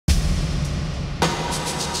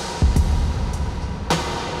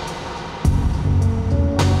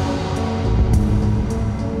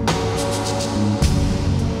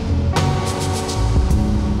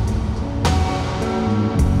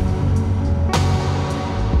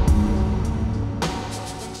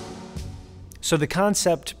So the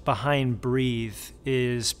concept behind Breathe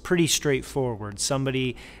is pretty straightforward.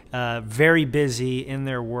 Somebody very busy in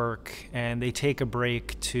their work, and they take a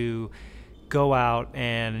break to go out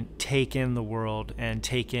and take in the world and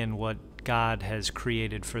take in what God has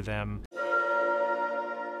created for them.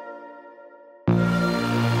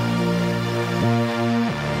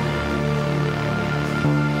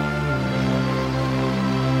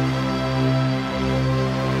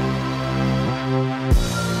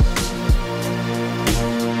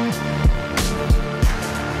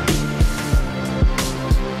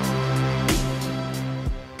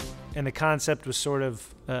 And the concept was sort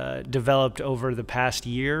of developed over the past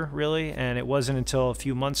year, really, and it wasn't until a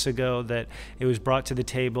few months ago that it was brought to the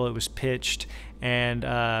table, it was pitched, and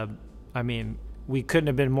I mean, we couldn't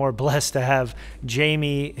have been more blessed to have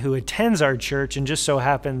Jamie, who attends our church and just so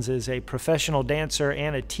happens is a professional dancer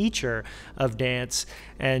and a teacher of dance,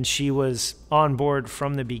 and she was on board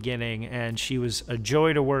from the beginning, and she was a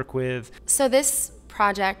joy to work with. So this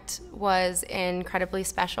project was incredibly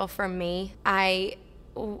special for me. I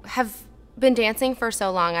have been dancing for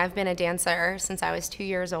so long. I've been a dancer since I was 2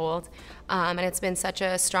 years old, and it's been such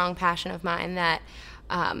a strong passion of mine that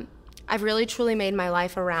I've really truly made my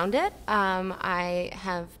life around it. I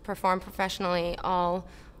have performed professionally all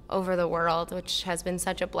over the world, which has been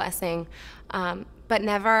such a blessing, but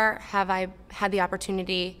never have I had the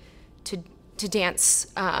opportunity to dance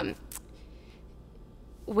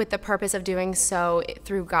with the purpose of doing so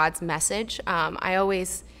through God's message. I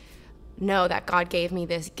always know that God gave me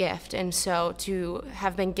this gift, and so to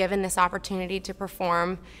have been given this opportunity to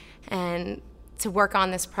perform and to work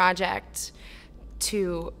on this project,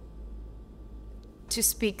 to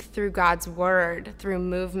speak through God's word, through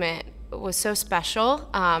movement, was so special,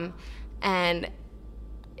 and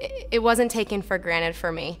it wasn't taken for granted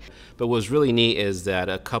for me. But what was really neat is that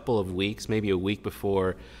a couple of weeks, maybe a week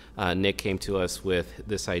before Nick came to us with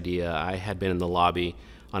this idea, I had been in the lobby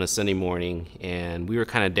on a Sunday morning, and we were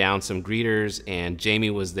kind of down some greeters, and Jamie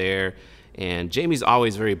was there, and Jamie's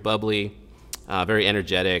always very bubbly, very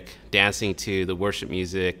energetic, dancing to the worship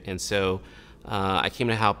music, and so I came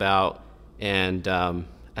to help out, and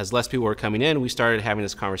as less people were coming in, we started having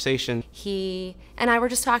this conversation. He and I were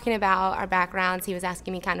just talking about our backgrounds. He was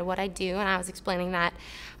asking me kind of what I do, and I was explaining that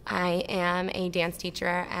I am a dance teacher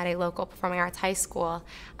at a local performing arts high school,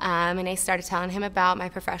 and I started telling him about my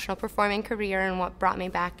professional performing career and what brought me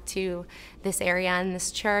back to this area and this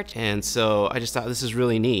church. And so I just thought, this is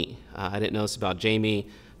really neat. I didn't know this about Jamie.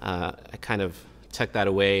 I kind of tucked that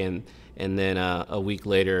away, and then a week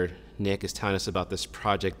later, Nick is telling us about this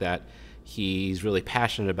project that he's really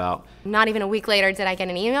passionate about. Not even a week later did I get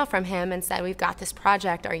an email from him and said, "We've got this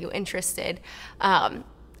project, are you interested?"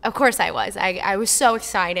 Of course I was. I was so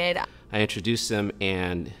excited. I introduced him,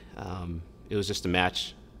 and it was just a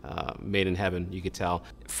match made in heaven, you could tell.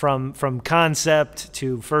 From concept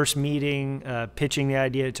to first meeting, pitching the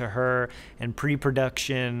idea to her, and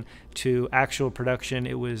pre-production to actual production,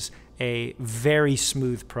 it was a very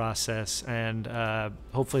smooth process, and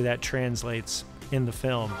hopefully that translates in the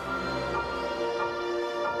film.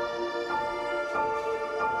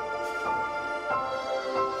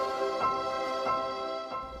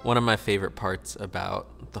 One of my favorite parts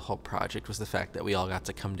about the whole project was the fact that we all got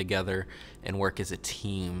to come together and work as a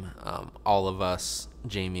team. All of us,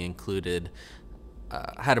 Jamie included,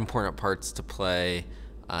 had important parts to play,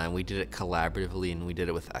 and we did it collaboratively, and we did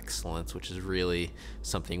it with excellence, which is really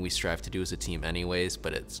something we strive to do as a team anyways,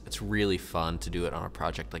 but it's really fun to do it on a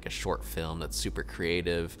project like a short film that's super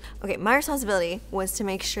creative. Okay, my responsibility was to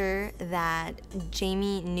make sure that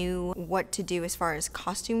Jamie knew what to do as far as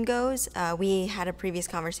costume goes. We had a previous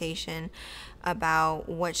conversation about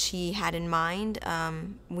what she had in mind.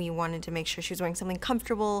 We wanted to make sure she was wearing something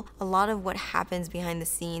comfortable. A lot of what happens behind the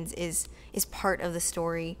scenes is part of the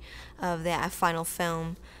story of that final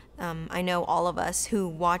film. I know all of us who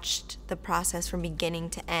watched the process from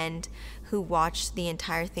beginning to end, who watched the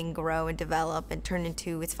entire thing grow and develop and turn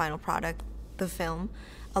into its final product, the film.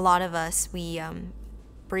 A lot of us,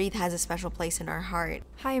 Breathe has a special place in our heart.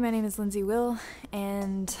 Hi, my name is Lindsey,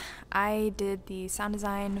 and I did the sound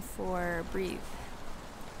design for Breathe.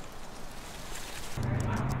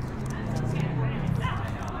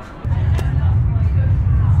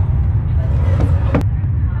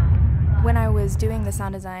 When I was doing the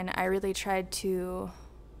sound design, I really tried to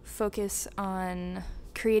focus on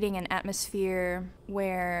creating an atmosphere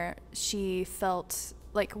where she felt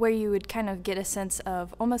like, where you would kind of get a sense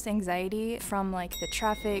of almost anxiety from like the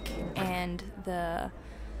traffic and the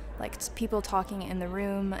like people talking in the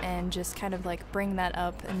room and just kind of like bring that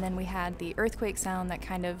up. And then we had the earthquake sound that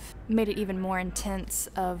kind of made it even more intense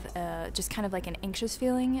of just kind of like an anxious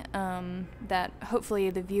feeling that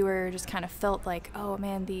hopefully the viewer just kind of felt like, oh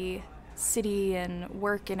man, the city and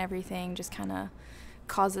work and everything just kind of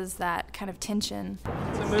causes that kind of tension.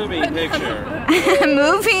 It's a moving picture.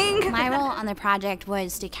 Moving? My role on the project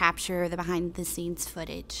was to capture the behind the scenes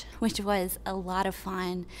footage, which was a lot of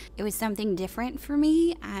fun. It was something different for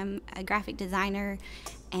me. I'm a graphic designer,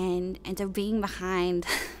 and so being behind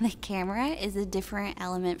the camera is a different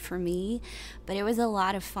element for me, but it was a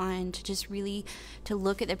lot of fun to just really to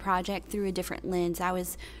look at the project through a different lens. I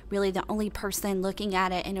was really the only person looking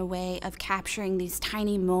at it in a way of capturing these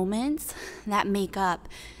tiny moments that make up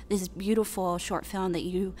this beautiful short film that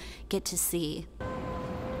you get to see.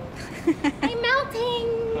 I'm melting!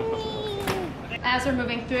 As we're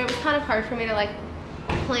moving through, it was kind of hard for me to like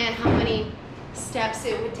plan how many steps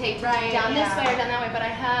it would take to get down this way or down that way, but I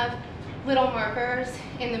have little markers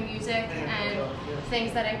in the music and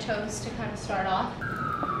things that I chose to kind of start off.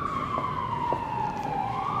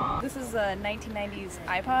 This is a 1990s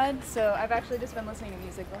iPod, so I've actually just been listening to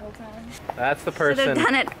music the whole time. That's the person. Should have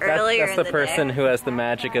done it earlier. That's the person who has the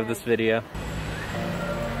magic of this video.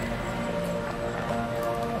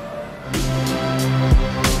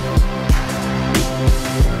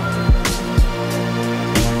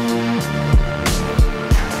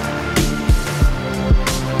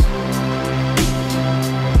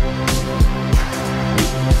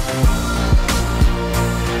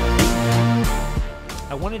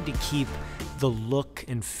 I wanted to keep the look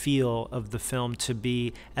and feel of the film to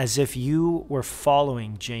be as if you were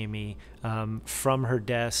following Jamie from her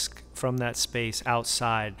desk, from that space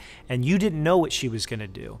outside, and you didn't know what she was going to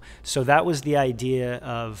do. So that was the idea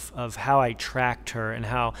of how I tracked her, and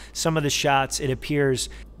how some of the shots, it appears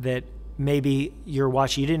that maybe you're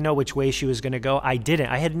watching, you didn't know which way she was going to go. I didn't.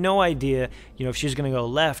 I had no idea, you know, if she was going to go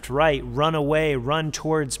left, right, run away, run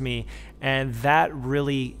towards me. And that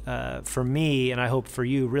really, for me, and I hope for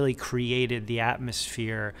you, really created the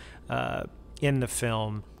atmosphere in the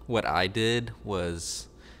film. What I did was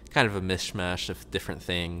kind of a mishmash of different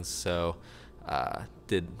things. So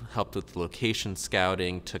helped with the location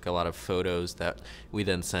scouting, took a lot of photos that we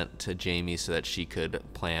then sent to Jamie so that she could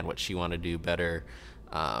plan what she wanted to do better.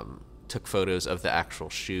 Took photos of the actual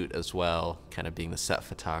shoot as well, kind of being the set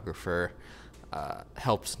photographer.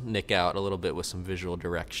 Helped Nick out a little bit with some visual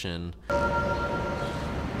direction.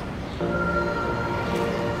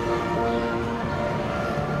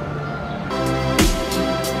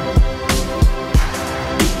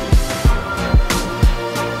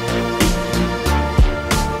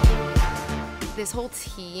 This whole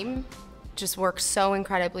team just works so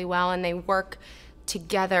incredibly well, and they work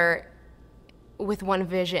together with one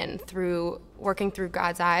vision, through working through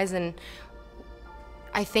God's eyes, and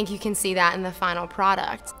I think you can see that in the final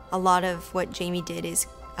product. A lot of what Jamie did is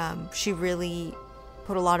she really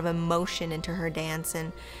put a lot of emotion into her dance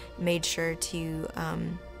and made sure to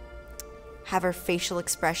have her facial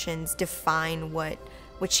expressions define what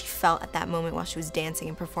she felt at that moment while she was dancing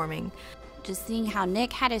and performing. Just seeing how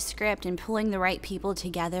Nick had a script and pulling the right people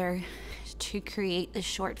together to create this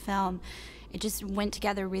short film, it just went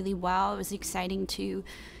together really well. It was exciting to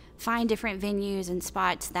find different venues and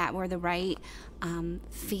spots that were the right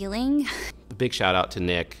feeling. A big shout out to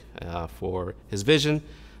Nick for his vision,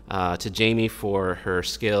 to Jamie for her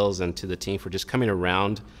skills, and to the team for just coming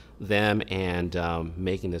around them and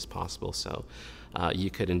making this possible so you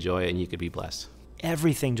could enjoy it and you could be blessed.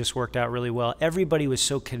 Everything just worked out really well. Everybody was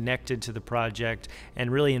so connected to the project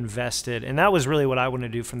and really invested. And that was really what I wanted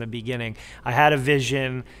to do from the beginning. I had a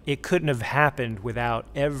vision. It couldn't have happened without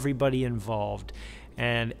everybody involved.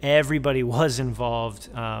 And everybody was involved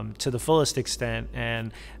to the fullest extent.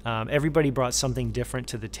 And everybody brought something different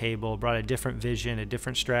to the table, brought a different vision, a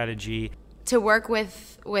different strategy. To work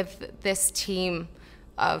with this team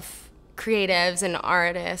of creatives and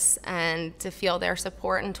artists, and to feel their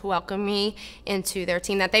support and to welcome me into their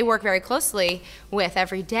team that they work very closely with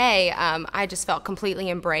every day, I just felt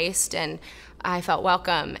completely embraced, and I felt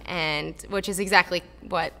welcome, and which is exactly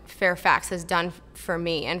what Fairfax has done for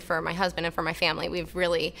me and for my husband and for my family. We've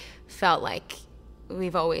really felt like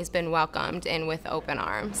we've always been welcomed in with open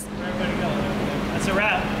arms. Everybody go. That's a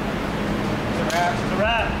wrap. It's a wrap. It's a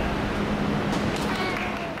wrap.